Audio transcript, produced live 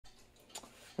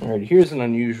Alright, here's an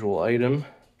unusual item.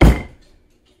 It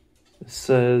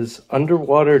says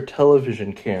underwater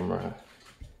television camera.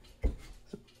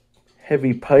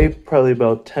 Heavy pipe, probably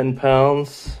about 10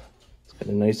 pounds. It's got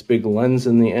a nice big lens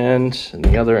in the end, and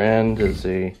the other end is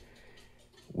a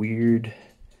weird,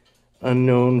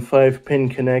 unknown 5-pin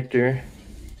connector.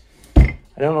 I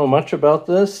don't know much about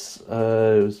this.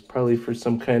 It was probably for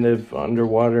some kind of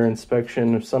underwater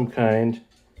inspection of some kind.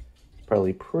 It's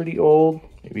probably pretty old,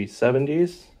 maybe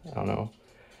 70s, I don't know.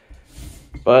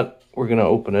 But we're gonna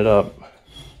open it up.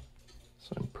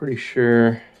 So I'm pretty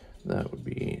sure that would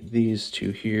be these two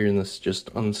here, and this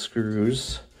just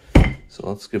unscrews. So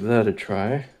let's give that a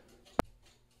try.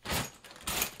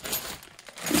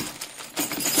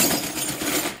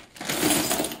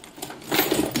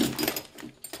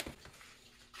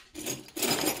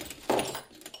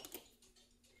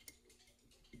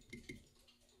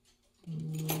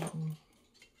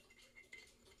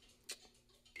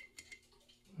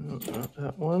 No, not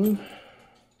that one.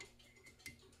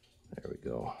 There we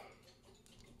go.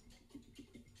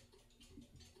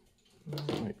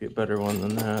 Might be a better one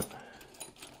than that.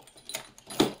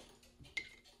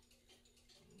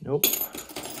 Nope.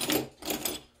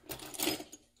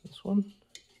 This one?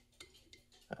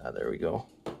 Ah, there we go.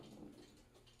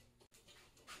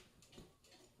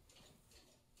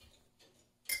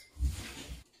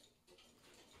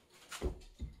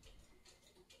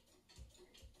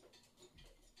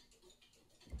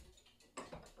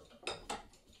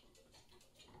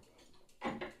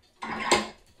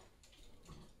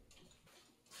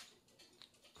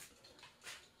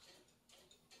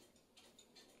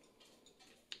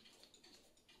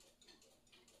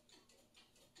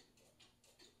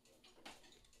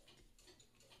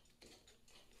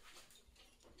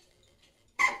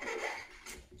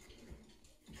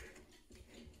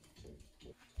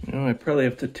 You know, I probably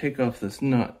have to take off this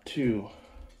nut too.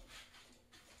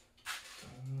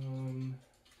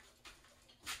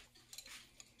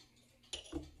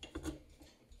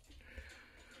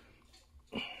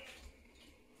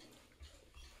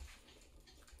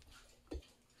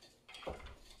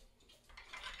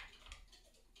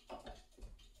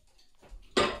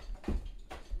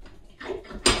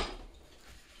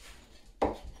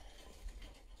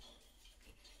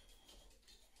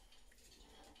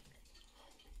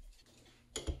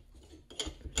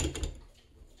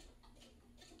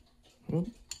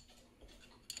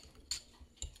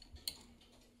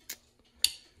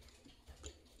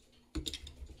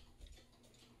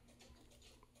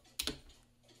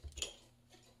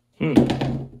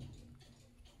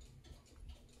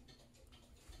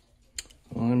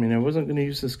 Well, I mean, I wasn't going to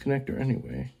use this connector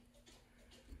anyway.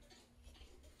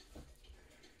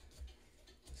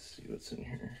 Let's see what's in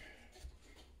here.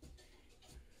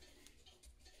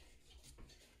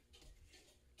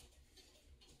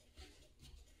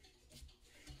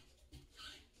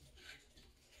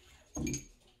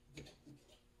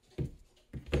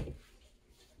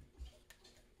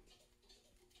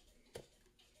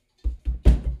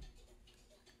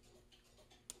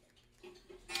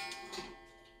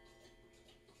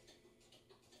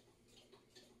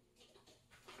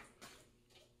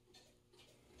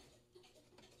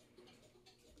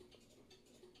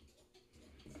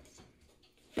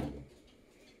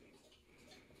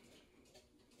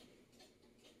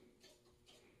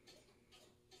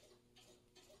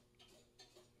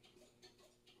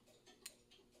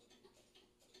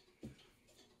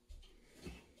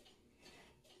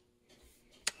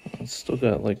 It's still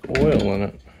got like oil in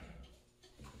it.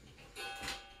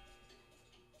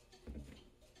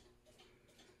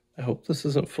 I hope this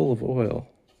isn't full of oil.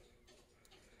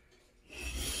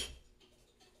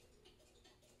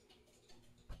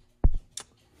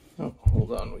 Oh,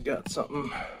 hold on, we got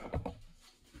something.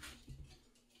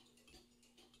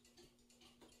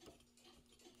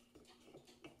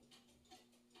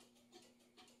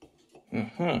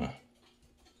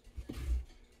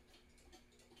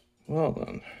 Well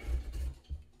then.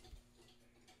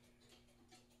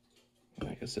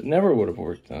 I guess it never would have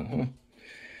worked then, huh?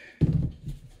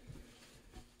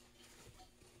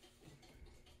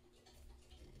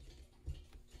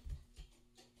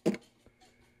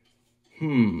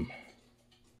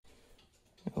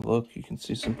 Look, you can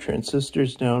see some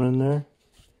transistors down in there.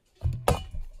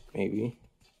 Maybe.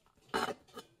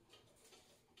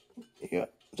 Yeah,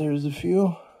 there's a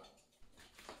few.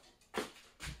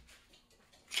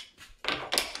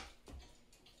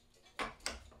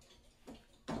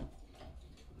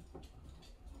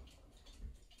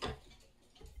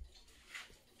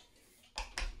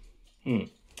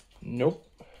 Nope.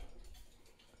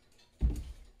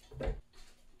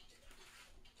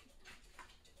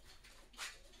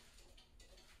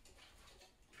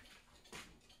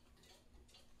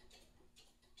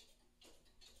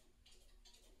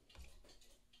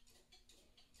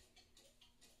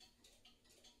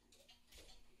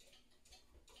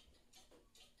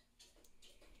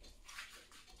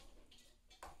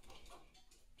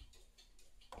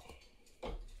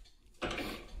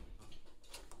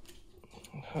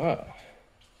 Aha.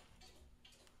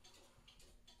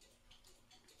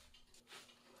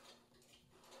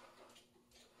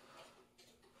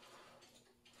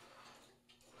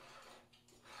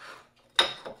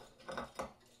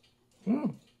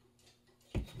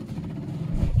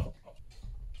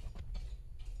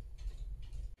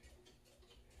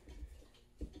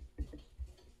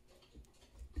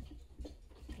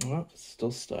 Well, it's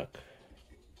still stuck.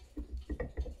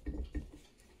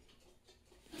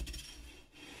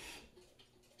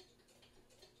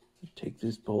 Take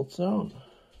these bolts out.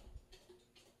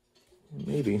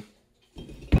 Maybe.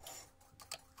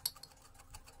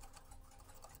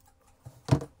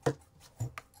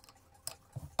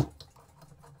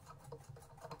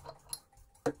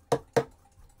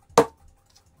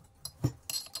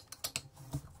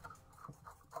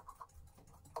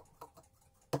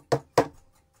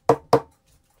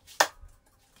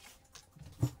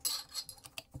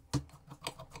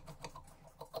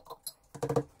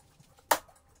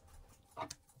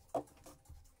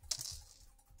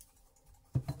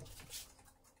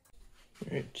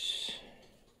 Right.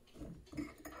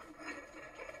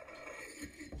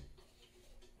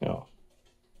 Oh.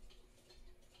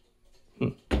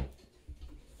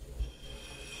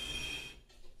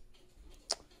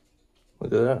 Look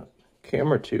at that.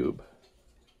 Camera tube.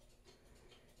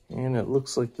 And it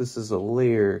looks like this is a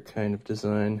layer kind of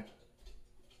design.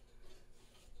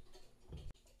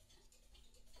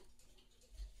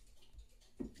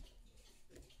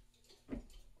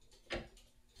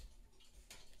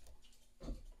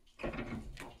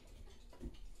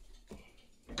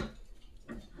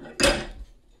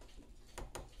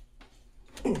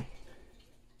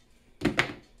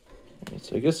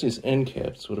 So I guess these end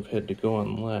caps would have had to go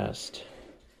on last.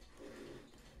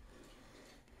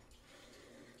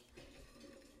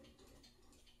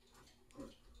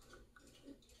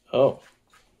 Oh.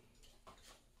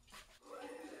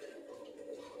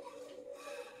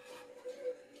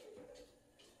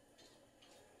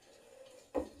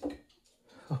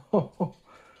 Oh,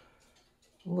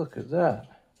 look at that.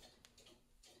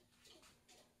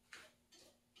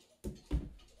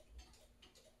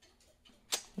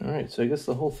 All right, so I guess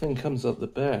the whole thing comes out the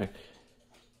back.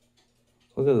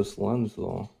 Look at this lens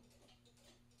though.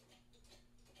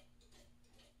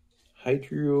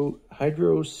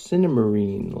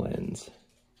 Hydrocinamarine lens.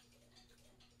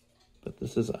 But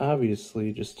this is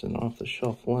obviously just an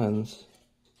off-the-shelf lens.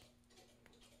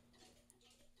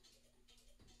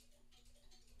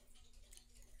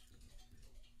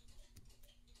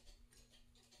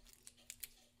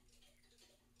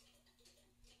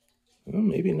 Well,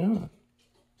 maybe not.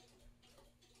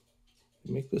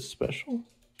 Make this special?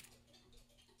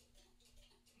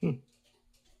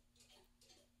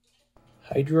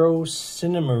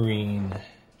 Hydrocinamarine.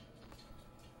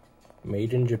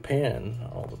 Made in Japan.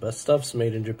 All the best stuff's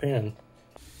made in Japan.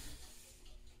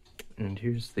 And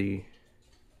here's the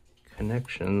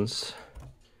connections,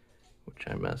 which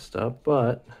I messed up,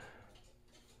 but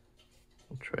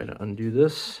I'll try to undo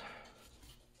this.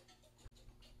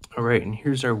 All right, and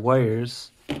here's our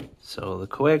wires. So the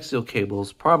coaxial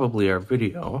cables probably are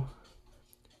video.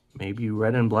 Maybe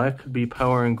red and black could be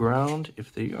power and ground.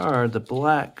 If they are, the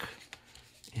black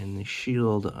and the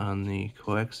shield on the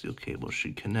coaxial cable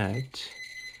should connect.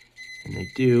 And they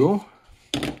do.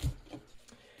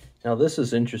 Now this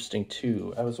is interesting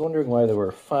too. I was wondering why there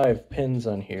were 5 pins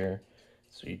on here.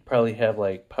 So you'd probably have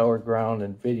like power, ground,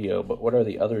 and video, but what are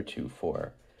the other 2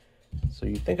 for? So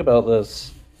you think about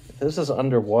this. If this is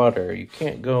underwater, you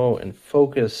can't go and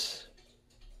focus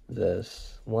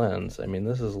this lens. I mean,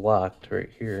 this is locked right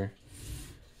here.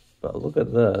 But look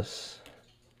at this.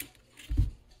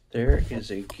 There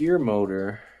is a gear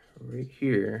motor right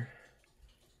here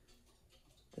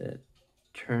that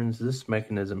turns this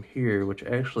mechanism here, which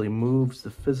actually moves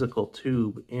the physical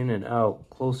tube in and out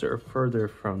closer or further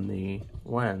from the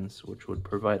lens, which would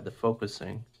provide the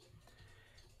focusing.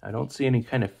 I don't see any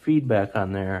kind of feedback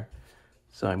on there,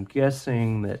 so I'm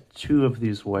guessing that 2 of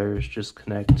these wires just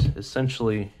connect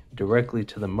essentially directly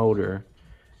to the motor,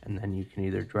 and then you can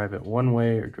either drive it one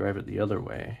way or drive it the other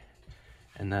way.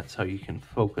 And that's how you can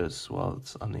focus while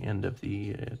it's on the end of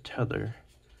the tether.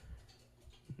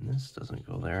 And this doesn't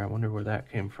go there. I wonder where that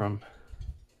came from.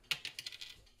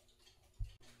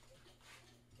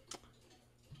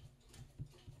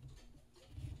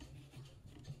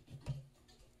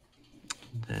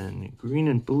 Then green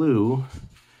and blue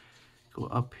go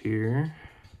up here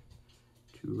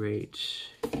to right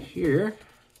here.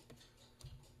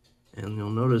 And you'll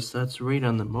notice that's right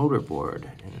on the motor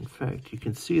board. And in fact, you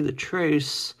can see the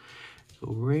trace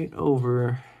go right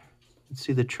over. You can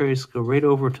see the trace go right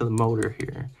over to the motor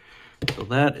here. So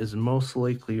that is most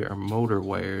likely our motor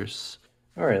wires.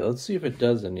 All right, let's see if it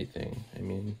does anything. I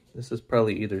mean, this is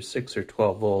probably either 6 or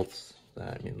 12 volts.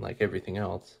 I mean, like everything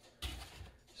else.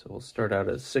 So we'll start out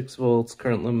at 6 volts,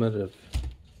 current limit of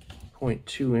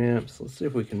 0.2 amps. Let's see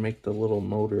if we can make the little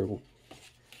motor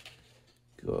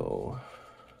go.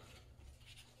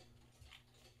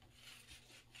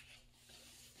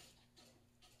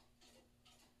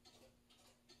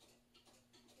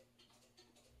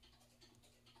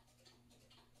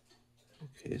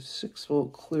 Okay, 6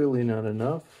 volt, clearly not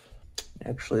enough.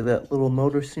 Actually, that little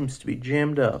motor seems to be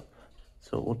jammed up.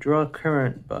 So it will draw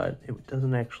current, but it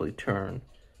doesn't actually turn.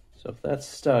 So if that's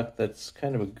stuck, that's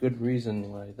kind of a good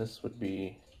reason why this would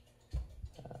be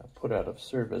put out of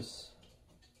service.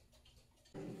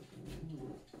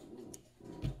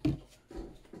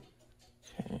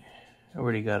 Okay, I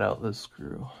already got out this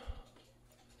screw.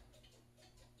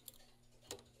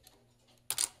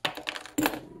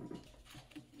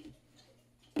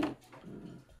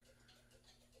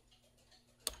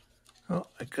 Oh,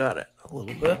 I got it a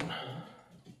little bit.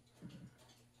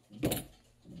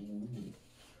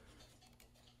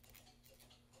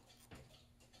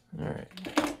 All right.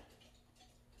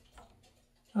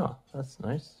 Oh, that's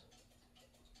nice.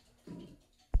 And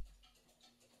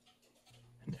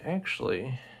actually,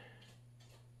 it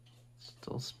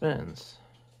still spins.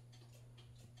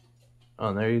 Oh,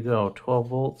 and there you go. 12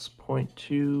 volts,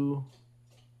 0.2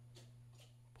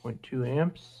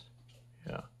 amps.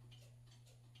 Yeah.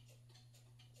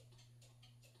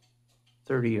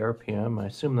 30 RPM. I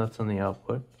assume that's on the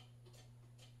output.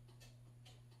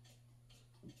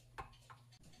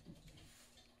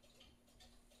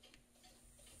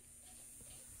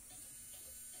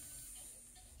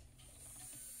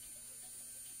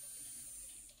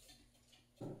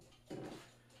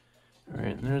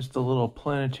 Alright, and there's the little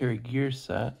planetary gear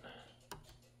set.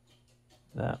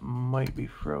 That might be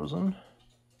frozen.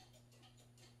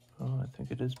 Oh, I think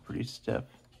it is pretty stiff.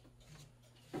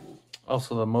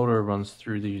 Also, the motor runs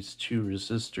through these 2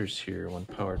 resistors here when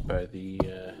powered by the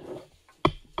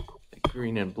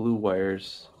green and blue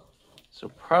wires. So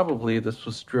probably this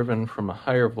was driven from a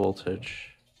higher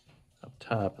voltage up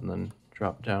top and then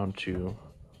dropped down to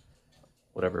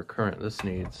whatever current this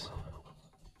needs.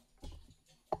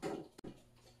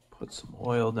 Put some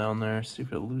oil down there, see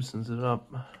if it loosens it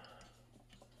up.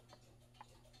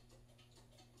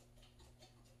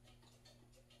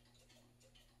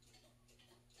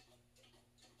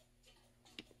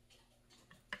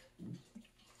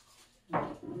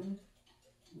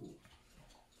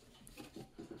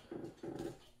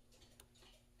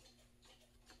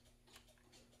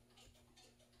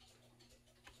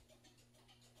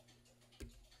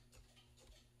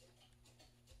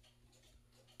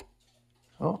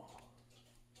 Oh,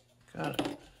 got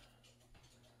it.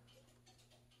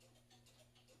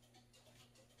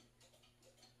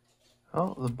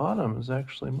 Oh, the bottom is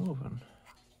actually moving.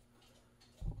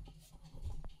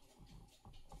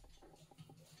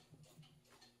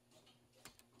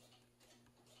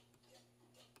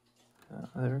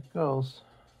 There it goes.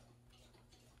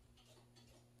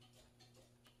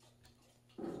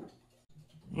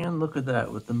 And look at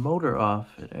that, with the motor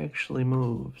off, it actually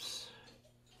moves.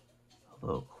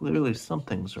 Although clearly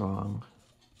something's wrong.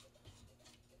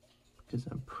 Because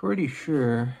I'm pretty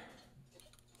sure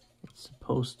it's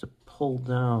supposed to pull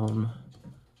down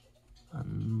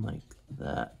on like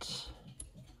that.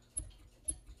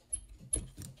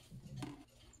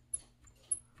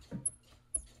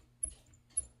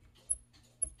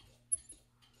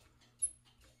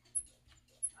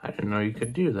 I didn't know you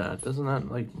could do that. Doesn't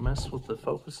that like mess with the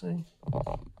focusing?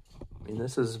 I mean,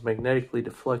 this is magnetically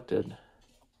deflected.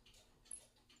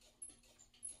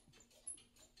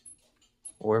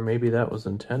 Or maybe that was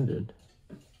intended.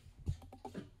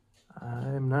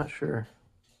 I'm not sure.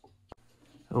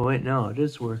 Oh wait, no, it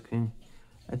is working.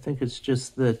 I think it's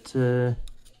just that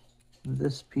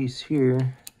this piece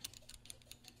here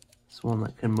is one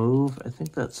that can move. I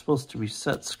think that's supposed to be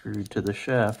set screwed to the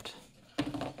shaft.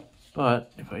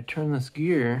 But if I turn this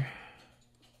gear,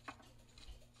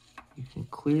 you can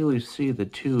clearly see the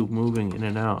tube moving in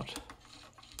and out.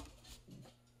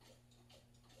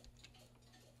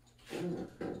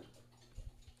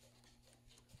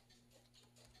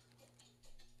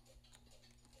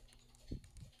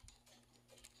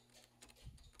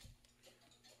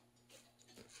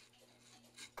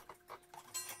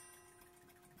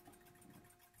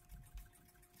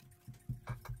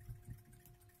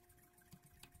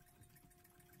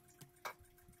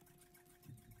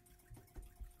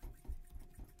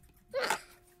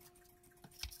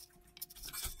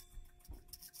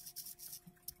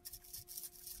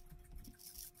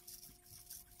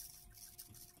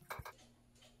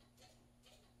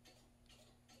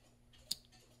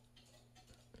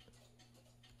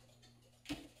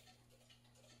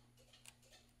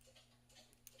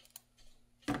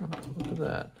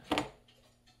 that.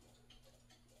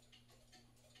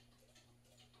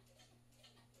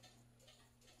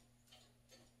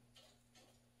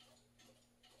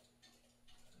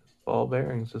 Ball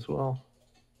bearings as well.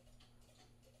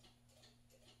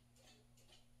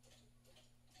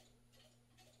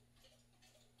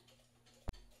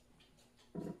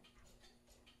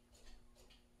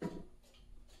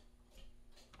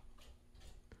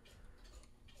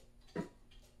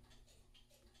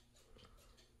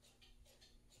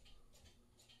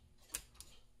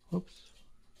 Whoops.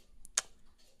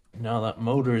 Now that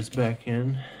motor is back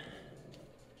in,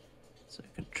 so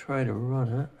I can try to run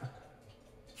it.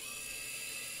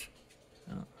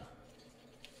 Oh.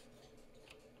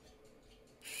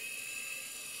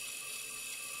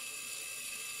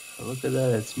 Look at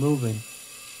that, it's moving.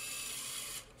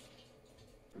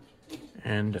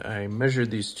 And I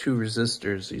measured these two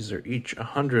resistors. These are each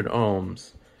 100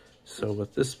 ohms. So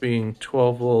with this being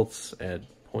 12 volts at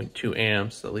 0.2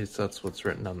 amps, at least that's what's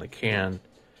written on the can,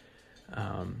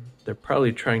 they're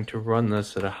probably trying to run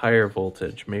this at a higher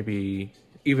voltage, maybe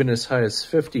even as high as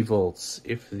 50 volts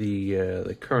if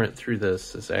the current through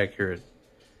this is accurate.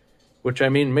 Which, I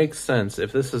mean, makes sense.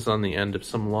 If this is on the end of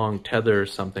some long tether or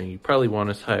something, you probably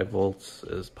want as high volts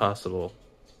as possible.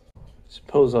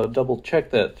 Suppose I'll double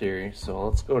check that theory, so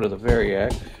let's go to the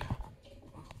variac.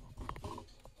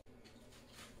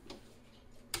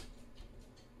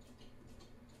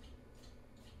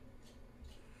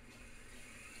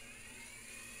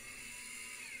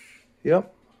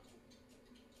 Yep.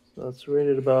 So that's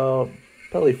rated about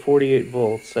probably 48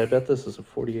 volts. I bet this is a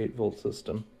 48 volt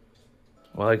system.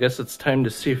 Well, I guess it's time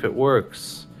to see if it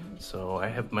works. So I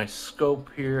have my scope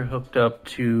here hooked up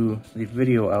to the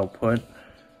video output.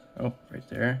 Oh, right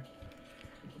there.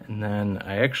 And then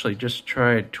I actually just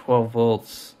tried 12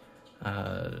 volts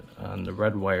on the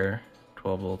red wire,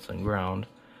 12 volts and ground.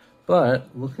 But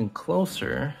looking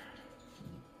closer,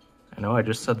 I know I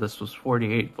just said this was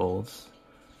 48 volts.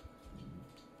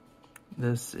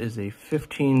 This is a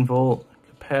 15 volt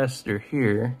capacitor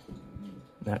here.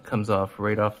 That comes off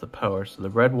right off the power. So the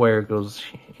red wire goes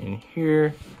in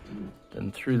here,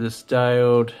 then through this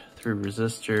diode, through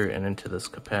resistor, and into this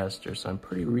capacitor. So I'm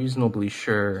pretty reasonably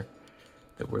sure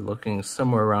that we're looking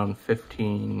somewhere around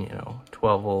 15,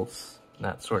 12 volts,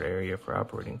 that sort of area for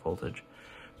operating voltage.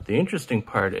 But the interesting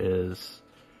part is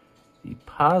the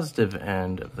positive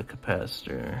end of the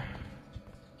capacitor.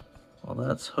 Well,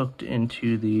 that's hooked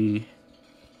into the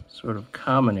sort of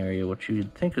common area, which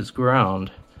you'd think is ground,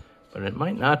 but it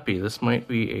might not be. This might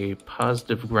be a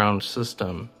positive ground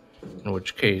system, in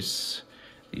which case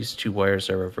these two wires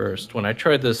are reversed. When I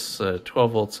tried this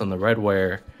 12 volts on the red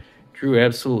wire, it drew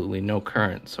absolutely no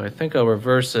current. So I think I'll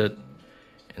reverse it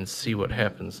and see what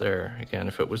happens there. Again,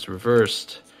 if it was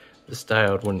reversed, this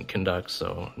diode wouldn't conduct,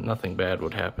 so nothing bad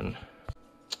would happen.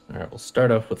 All right, we'll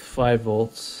start off with 5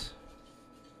 volts.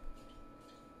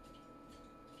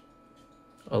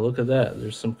 Oh, look at that,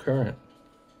 there's some current.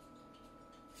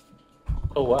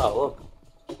 Oh wow,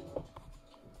 look.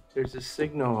 There's a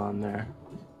signal on there.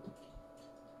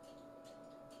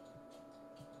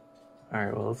 All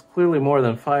right, well, it's clearly more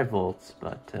than 5 volts,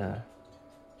 but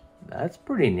that's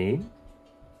pretty neat.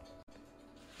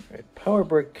 All right, power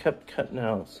brick kept cutting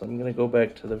out, so I'm gonna go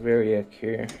back to the variac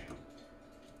here.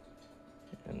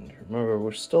 And remember,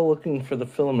 we're still looking for the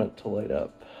filament to light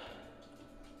up.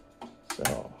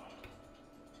 So.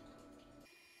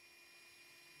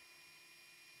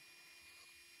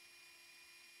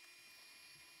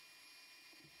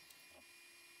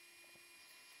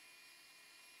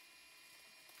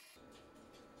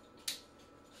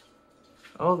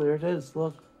 Oh, there it is,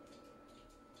 look.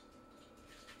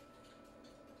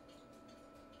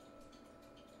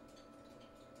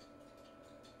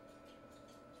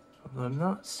 Although I'm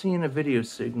not seeing a video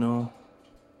signal.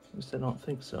 At least I don't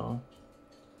think so.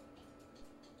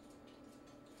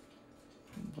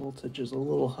 Voltage is a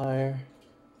little higher.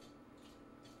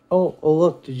 Oh,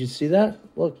 look, did you see that?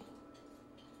 Look.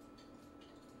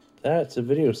 That's a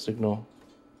video signal.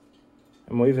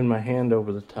 I'm waving my hand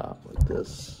over the top like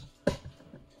this.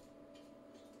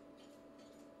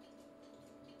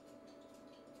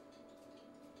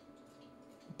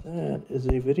 That is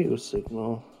a video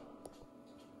signal.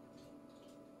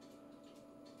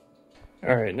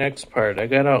 All right, next part. I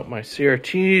got out my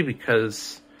CRT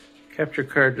because capture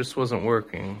card just wasn't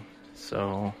working.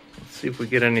 So let's see if we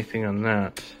get anything on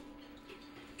that.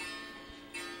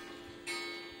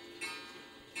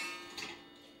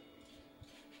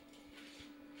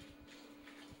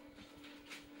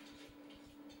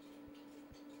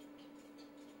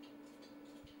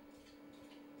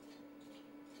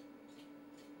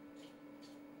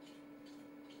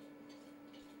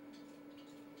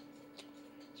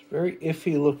 Very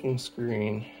iffy looking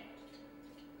screen.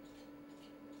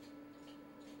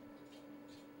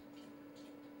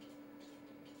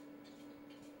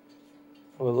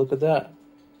 Oh, look at that.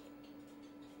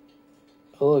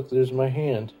 Oh, look, there's my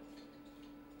hand.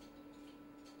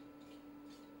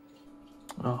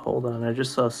 Oh, hold on, I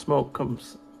just saw smoke come...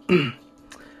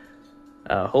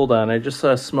 hold on, I just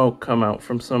saw smoke come out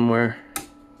from somewhere.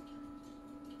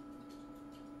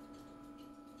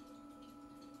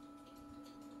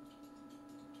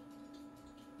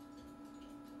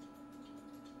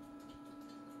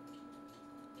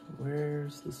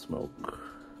 Where's the smoke?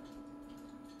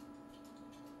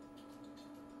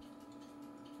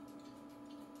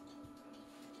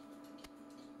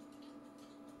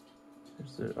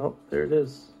 Oh, there it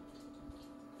is.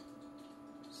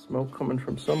 Smoke coming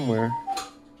from somewhere.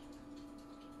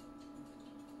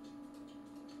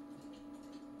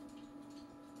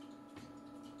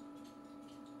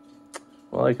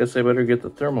 Well, I guess I better get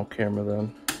the thermal camera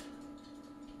then.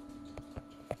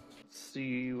 Let's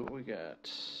see what we got.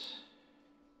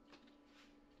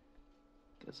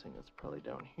 Guessing it's probably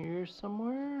down here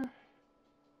somewhere.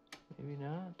 Maybe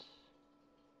not.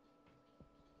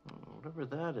 Whatever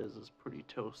that is pretty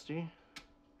toasty.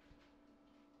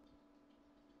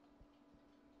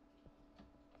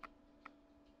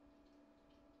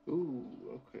 Ooh,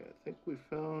 okay, I think we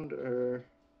found our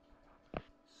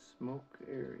smoke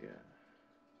area.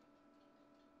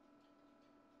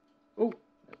 Oh,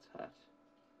 that's hot.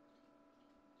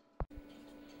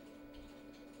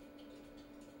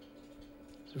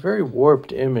 It's a very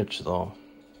warped image though.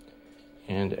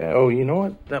 And, oh, you know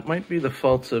what? That might be the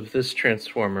fault of this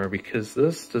transformer because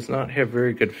this does not have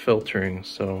very good filtering,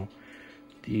 so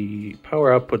the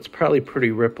power output's probably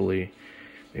pretty ripply.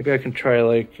 Maybe I can try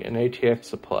like an ATX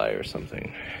supply or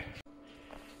something.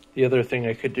 The other thing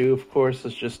I could do, of course,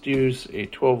 is just use a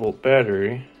 12-volt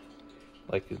battery,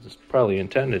 like it's probably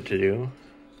intended to do.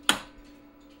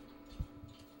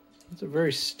 It's a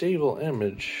very stable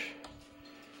image.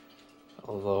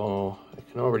 Although I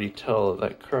can already tell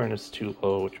that current is too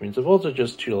low, which means the voltage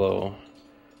is too low.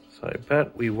 So I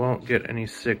bet we won't get any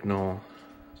signal.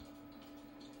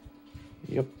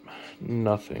 Yep,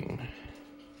 nothing.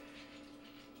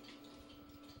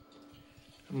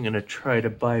 I'm gonna try to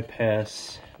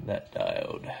bypass that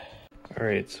diode.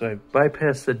 Alright, so I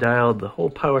bypassed the diode. The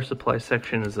whole power supply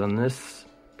section is on this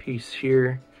piece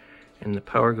here. And the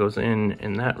power goes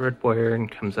in that red wire and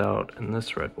comes out in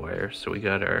this red wire. So we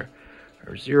got our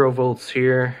 0 volts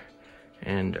here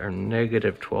and our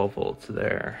negative 12 volts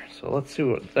there. So let's see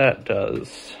what that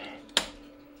does.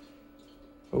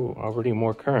 Oh, already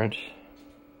more current.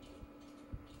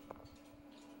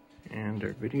 And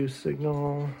our video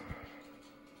signal.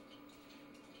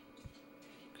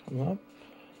 Come up.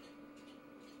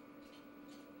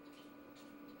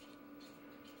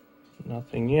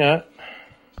 Nothing yet.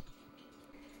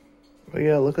 But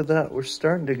yeah, look at that. We're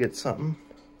starting to get something.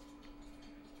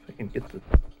 If I can get the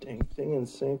dang thing in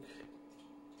sync.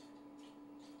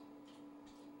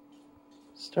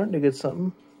 Starting to get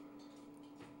something.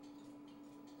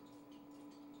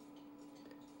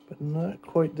 But not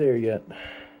quite there yet.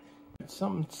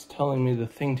 Something's telling me the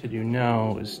thing to do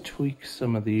now is tweak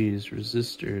some of these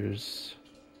resistors.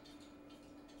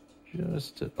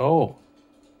 Just to, oh,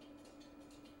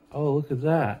 look at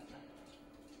that.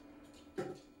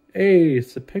 Hey,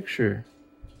 it's a picture.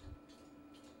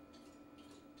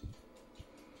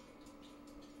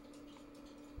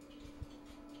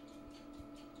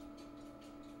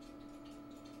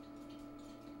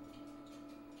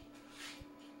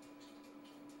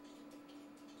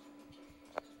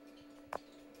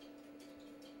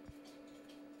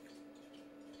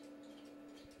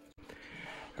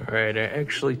 All right, I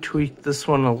actually tweaked this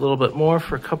one a little bit more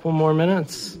for a couple more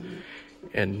minutes.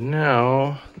 And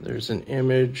now there's an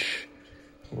image,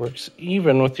 works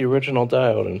even with the original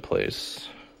diode in place.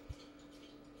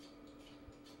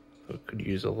 So it could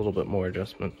use a little bit more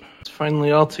adjustment. It's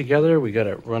finally all together. We got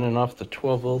it running off the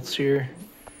 12 volts here.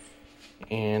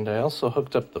 And I also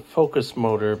hooked up the focus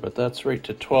motor, but that's right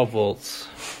to 12 volts.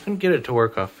 Couldn't get it to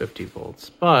work off 50 volts,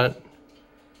 but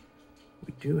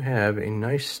we do have a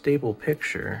nice stable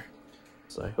picture.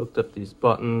 So I hooked up these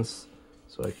buttons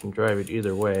so I can drive it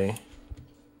either way.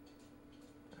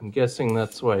 I'm guessing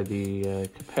that's why the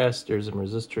capacitors and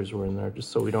resistors were in there, just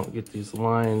so we don't get these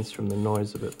lines from the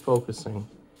noise of it focusing.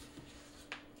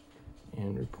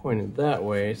 And we're pointed that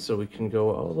way so we can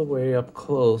go all the way up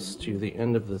close to the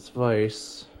end of this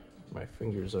vise. My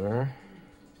fingers are.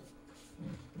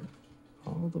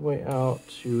 All the way out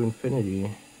to infinity.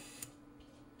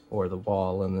 Or the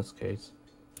wall in this case.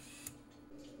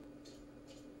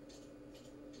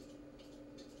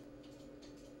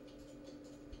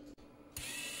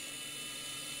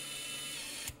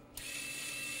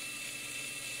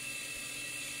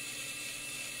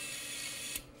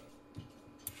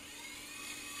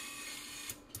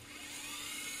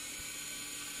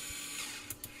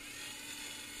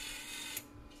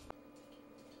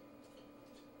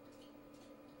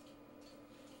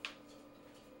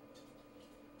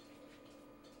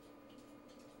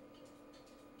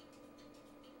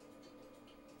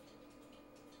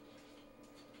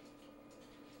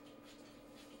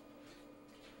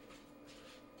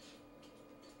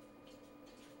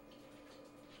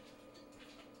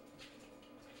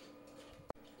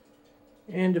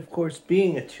 And of course,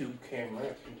 being a tube camera,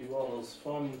 it can do all those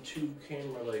fun tube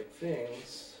camera-like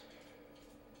things.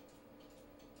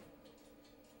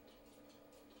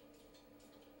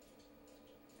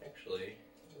 Actually,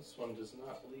 this one does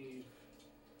not leave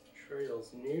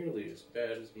trails nearly as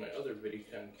bad as my other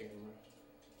vidicon camera.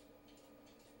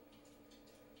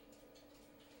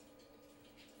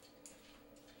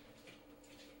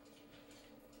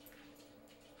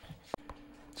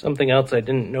 Something else I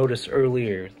didn't notice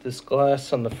earlier, this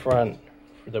glass on the front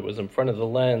that was in front of the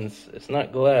lens, it's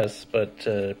not glass, but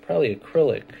probably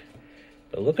acrylic.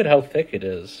 But look at how thick it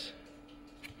is.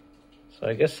 So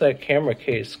I guess that camera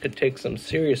case could take some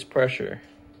serious pressure.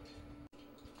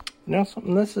 You know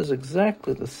something, this is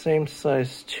exactly the same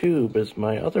size tube as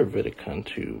my other vidicon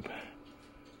tube.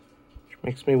 Which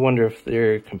makes me wonder if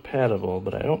they're compatible,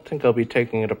 but I don't think I'll be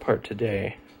taking it apart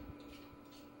today.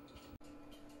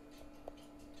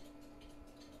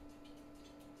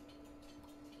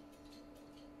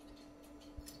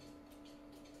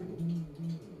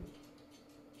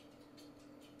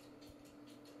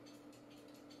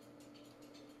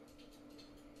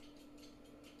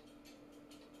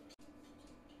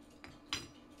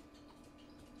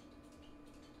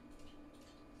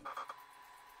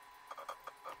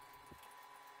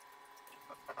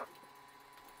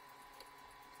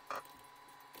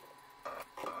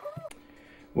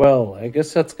 Well, I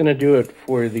guess that's going to do it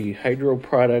for the Hydro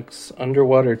Products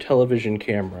underwater television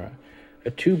camera. A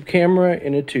tube camera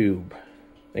in a tube.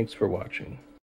 Thanks for watching.